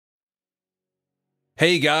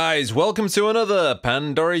Hey guys, welcome to another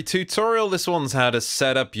Pandory tutorial. This one's how to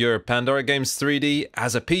set up your Pandora Games 3D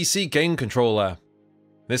as a PC game controller.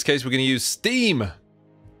 In this case, we're going to use Steam.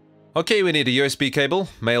 Okay, we need a USB cable,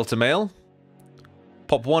 male to male.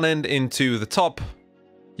 Pop one end into the top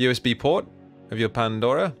USB port of your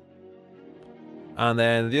Pandora. And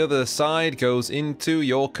then the other side goes into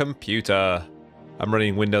your computer. I'm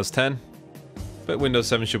running Windows 10, but Windows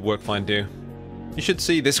 7 should work fine too. You should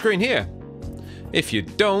see this screen here. If you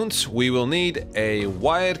don't, we will need a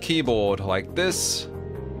wired keyboard like this.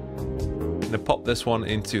 I'm gonna pop this one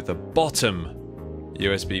into the bottom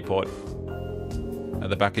USB port at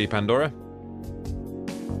the back of your Pandora.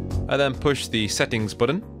 And then push the settings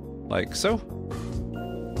button, like so.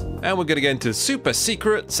 And we're gonna get into super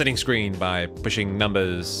secret setting screen by pushing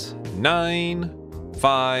numbers 9,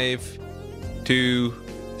 5, 2,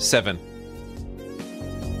 7.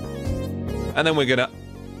 And then we're gonna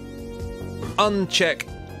uncheck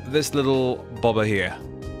this little bobber here.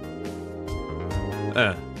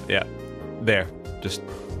 Yeah, there. Just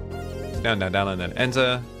down, down, down, and then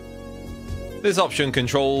enter. This option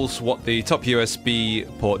controls what the top USB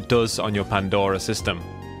port does on your Pandora system.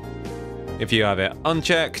 If you have it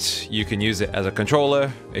unchecked, you can use it as a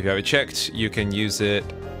controller. If you have it checked, you can use it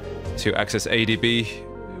to access ADB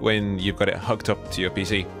when you've got it hooked up to your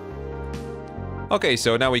PC. Okay,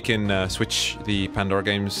 so now we can switch the Pandora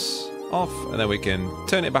Games off, and then we can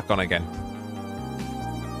turn it back on again.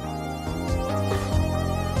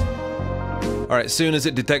 Alright, as soon as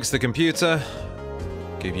it detects the computer,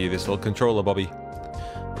 give you this little controller, Bobby.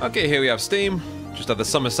 Okay, here we have Steam, just had the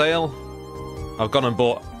summer sale. I've gone and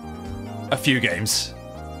bought a few games.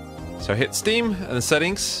 So hit Steam and the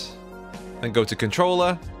settings, then go to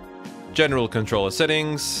controller, general controller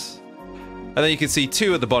settings, and then you can see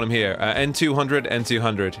two at the bottom here, N200,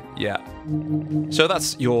 N200, yeah. So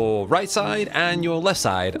that's your right side and your left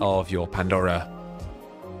side of your Pandora.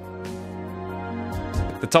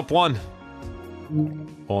 The top one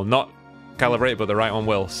will not calibrate, but the right one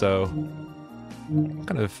will, so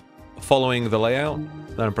kind of following the layout.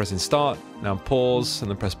 Then I'm pressing start, now pause,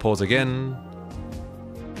 and then press pause again.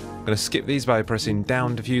 I'm gonna skip these by pressing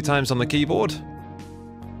down a few times on the keyboard. Okay,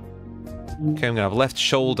 I'm gonna have left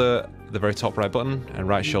shoulder the very top right button, and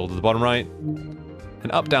right shoulder the bottom right,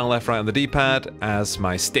 and up, down, left, right on the D-pad as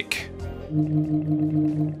my stick.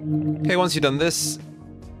 Okay, once you've done this,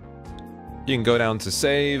 you can go down to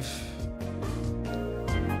save,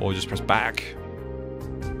 or just press back,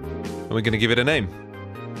 and we're going to give it a name.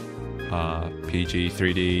 PG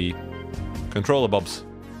 3D controller bobs.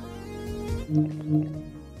 Okay,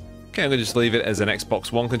 I'm going to just leave it as an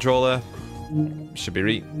Xbox One controller. Should be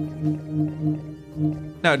right.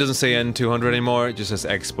 Now it doesn't say N200 anymore, it just says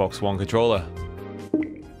Xbox One controller.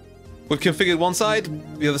 We've configured one side,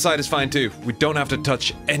 the other side is fine too. We don't have to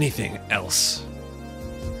touch anything else.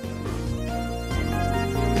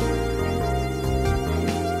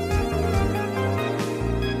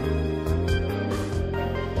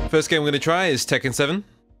 First game we're going to try is Tekken 7.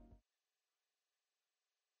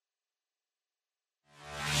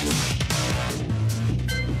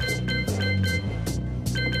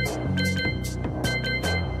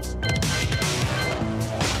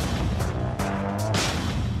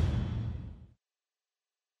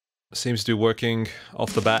 Seems to be working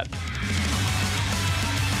off the bat.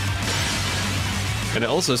 And it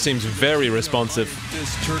also seems very responsive.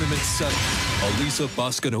 This tournament set, Alisa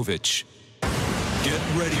Boskanovic. Get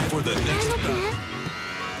ready for the next battle.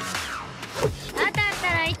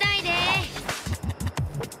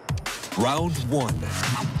 Round 1.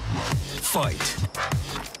 Fight.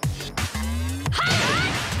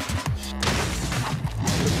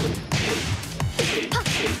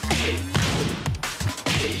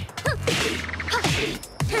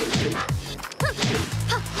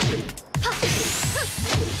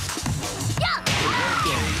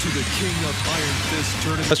 To the King of Iron Fist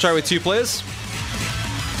tournament. Let's try with two players.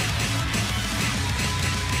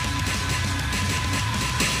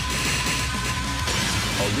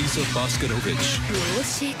 Alisa Boskanovic.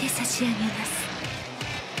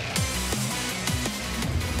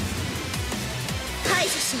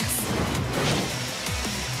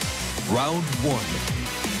 Round 1.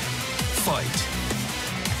 Fight.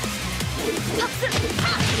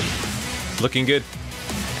 Looking good.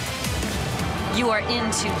 You are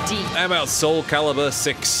in too deep. I'm out Soul Calibur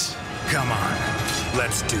 6. Come on,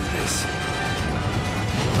 let's do this.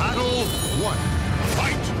 Battle 1.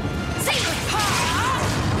 Fight!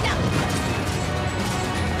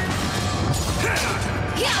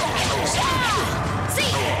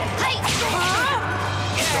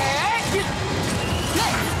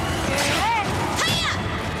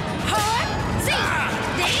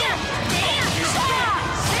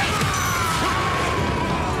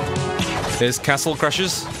 There's Castle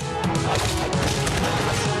Crashers.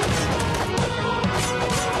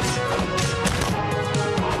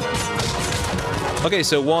 Okay,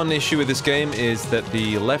 so one issue with this game is that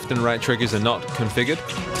the left and right triggers are not configured.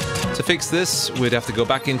 To fix this, we'd have to go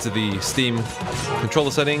back into the Steam controller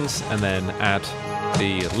settings and then add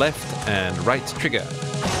the left and right trigger.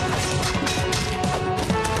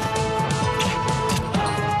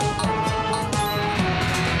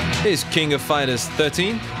 Here's King of Fighters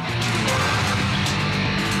 13.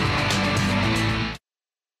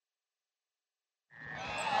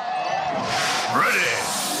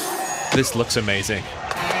 Ready! This looks amazing.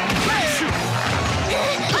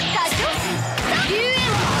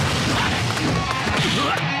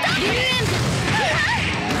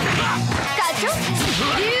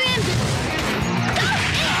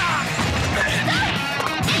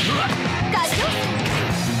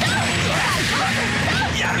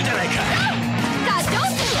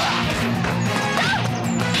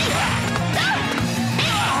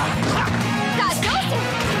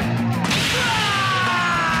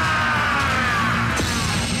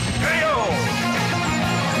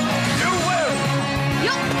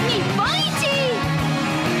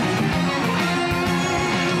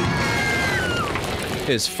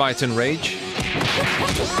 Here's Fight and Rage.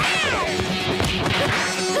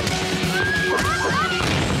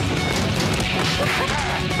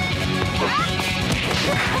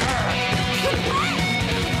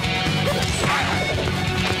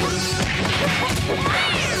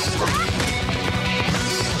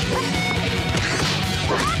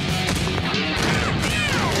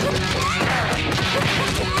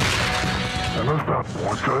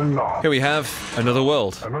 Here we have Another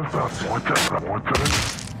World.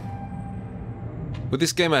 With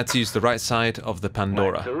this game I had to use the right side of the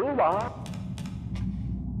Pandora.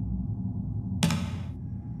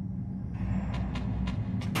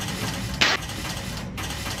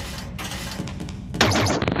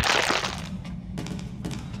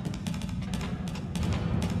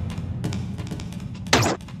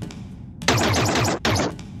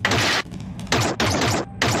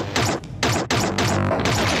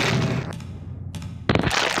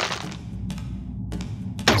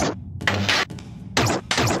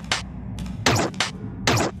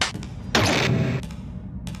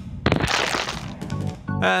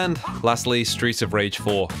 And lastly, Streets of Rage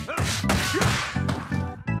 4.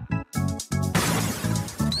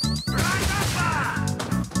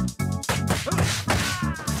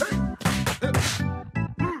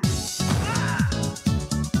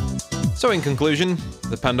 So in conclusion,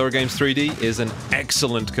 the Pandora Games 3D is an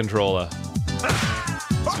excellent controller.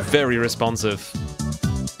 It's very responsive.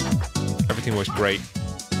 Everything works great.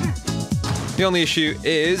 The only issue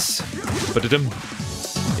is...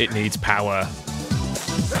 it needs power.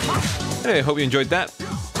 Anyway, hope you enjoyed that.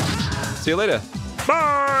 See you later.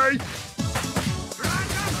 Bye!